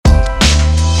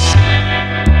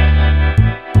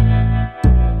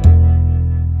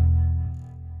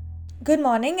Good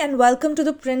morning and welcome to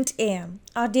the Print AM,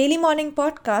 our daily morning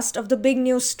podcast of the big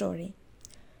news story.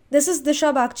 This is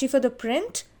Disha Bagchi for The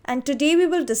Print, and today we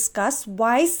will discuss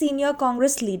why senior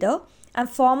Congress leader and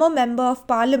former member of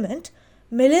Parliament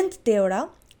Milind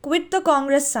Deora quit the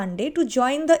Congress Sunday to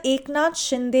join the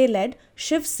Shinde-led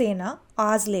Shiv Sena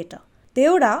hours later.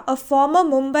 Deora, a former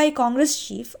Mumbai Congress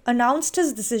chief, announced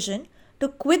his decision to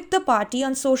quit the party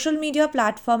on social media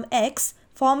platform X,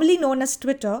 formerly known as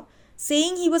Twitter,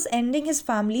 saying he was ending his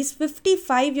family's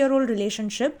 55-year-old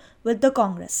relationship with the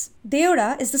Congress.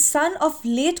 Deora is the son of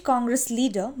late Congress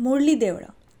leader Murli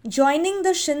Deora. Joining the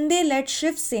Shinde-led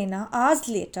Shiv Sena hours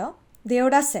later,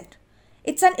 Deora said,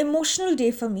 "It's an emotional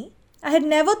day for me. I had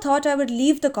never thought I would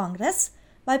leave the Congress.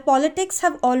 My politics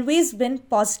have always been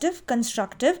positive,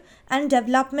 constructive and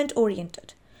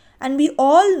development-oriented. And we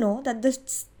all know that the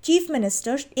Chief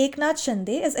Minister Eknath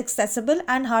Shinde is accessible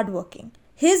and hardworking.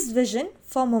 His vision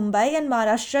for Mumbai and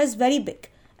Maharashtra is very big,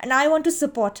 and I want to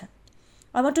support him.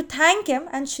 I want to thank him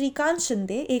and Shrikant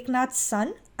Shinde, Eknath's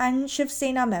son and Shiv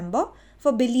Sena member,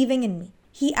 for believing in me."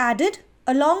 He added,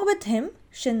 "Along with him,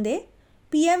 Shinde,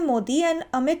 PM Modi and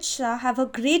Amit Shah have a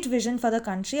great vision for the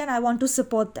country and I want to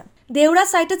support them." Deora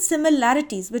cited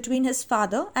similarities between his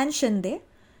father and Shinde,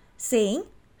 saying,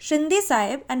 "Shinde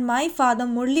Sahib and my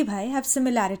father Murli Bhai have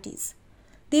similarities.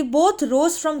 They both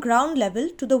rose from ground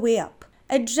level to the way up."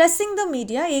 Addressing the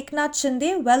media, Eknath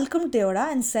Shinde welcomed Deora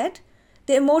and said,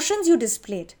 "The emotions you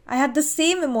displayed, I had the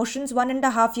same emotions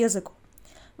 1.5 years ago.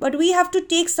 But we have to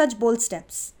take such bold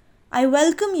steps. I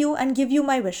welcome you and give you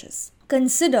my wishes."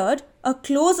 Considered a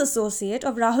close associate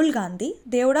of Rahul Gandhi,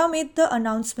 Deora made the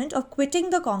announcement of quitting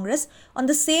the Congress on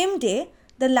the same day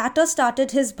the latter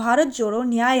started his Bharat Joro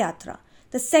Nyaya Yatra,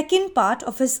 the second part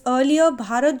of his earlier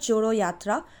Bharat Joro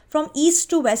Yatra from east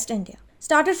to west India.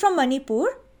 Started from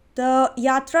Manipur, the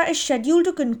Yatra is scheduled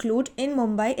to conclude in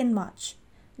Mumbai in March.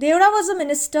 Deora was a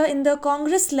minister in the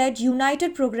Congress-led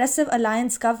United Progressive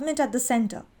Alliance government at the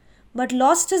centre, but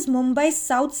lost his Mumbai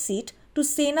South seat to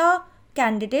Sena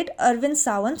candidate Arvind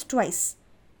Sawant twice,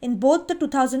 in both the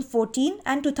 2014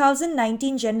 and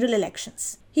 2019 general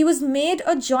elections. He was made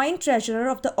a joint treasurer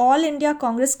of the All India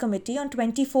Congress Committee on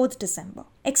 24th December.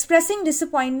 Expressing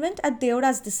disappointment at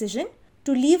Deora's decision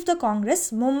to leave the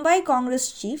Congress, Mumbai Congress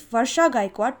chief Varsha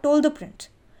Gaikwad told The Print,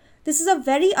 "This is a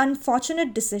very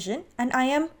unfortunate decision and I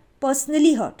am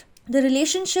personally hurt. The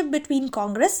relationship between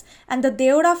Congress and the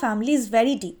Deora family is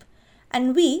very deep,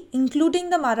 and we, including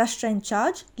the Maharashtra in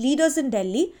charge, leaders in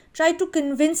Delhi, tried to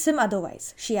convince him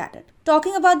otherwise," she added.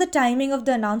 Talking about the timing of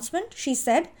the announcement, she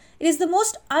said, "It is the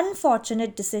most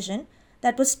unfortunate decision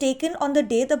that was taken on the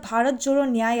day the Bharat Joro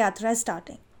Nyaya Yatra is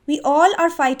starting. We all are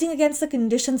fighting against the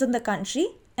conditions in the country,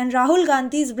 and Rahul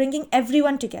Gandhi is bringing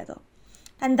everyone together.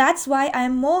 And that's why I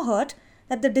am more hurt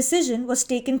that the decision was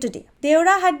taken today."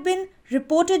 Deora had been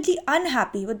reportedly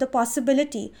unhappy with the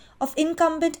possibility of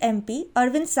incumbent MP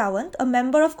Arvind Sawant, a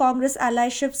member of Congress ally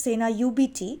Shiv Sena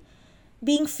UBT,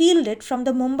 being fielded from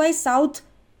the Mumbai South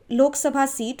Lok Sabha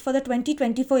seat for the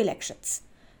 2024 elections.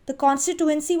 The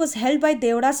constituency was held by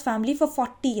Deora's family for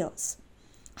 40 years.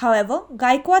 However,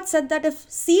 Gaikwad said that if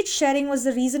seat sharing was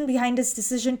the reason behind his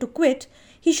decision to quit,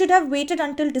 he should have waited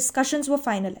until discussions were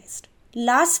finalized.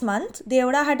 Last month,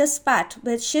 Deora had a spat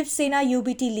with Shiv Sena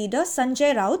UBT leader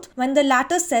Sanjay Raut when the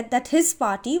latter said that his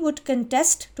party would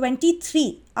contest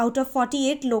 23 out of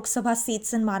 48 Lok Sabha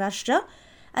seats in Maharashtra,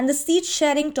 and the seat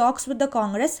sharing talks with the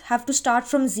Congress have to start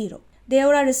from zero.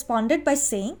 Deora responded by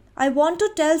saying, "I want to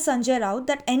tell Sanjay Raut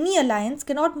that any alliance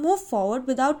cannot move forward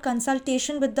without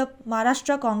consultation with the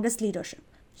Maharashtra Congress leadership."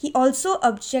 He also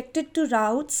objected to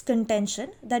Raut's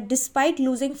contention that despite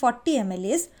losing 40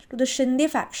 MLAs to the Shinde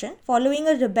faction following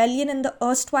a rebellion in the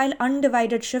erstwhile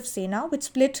undivided Shiv Sena, which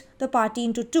split the party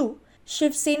into two,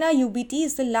 Shiv Sena UBT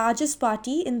is the largest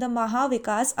party in the Maha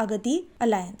Vikas Aghadi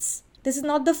alliance. This is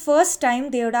not the first time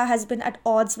Deora has been at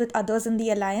odds with others in the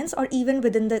alliance or even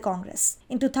within the Congress.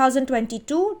 In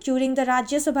 2022, during the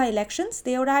Rajya Sabha elections,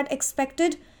 Deora had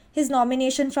expected his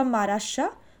nomination from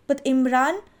Maharashtra, but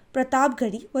Imran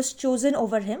Pratapgarhi was chosen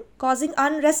over him, causing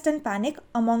unrest and panic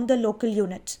among the local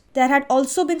unit. There had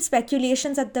also been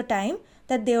speculations at the time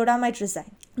that Deora might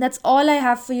resign. That's all I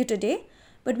have for you today,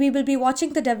 but we will be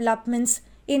watching the developments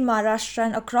in Maharashtra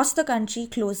and across the country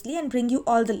closely and bring you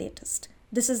all the latest.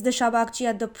 This is Disha Bagchi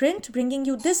at The Print, bringing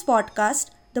you this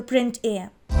podcast, The Print AM.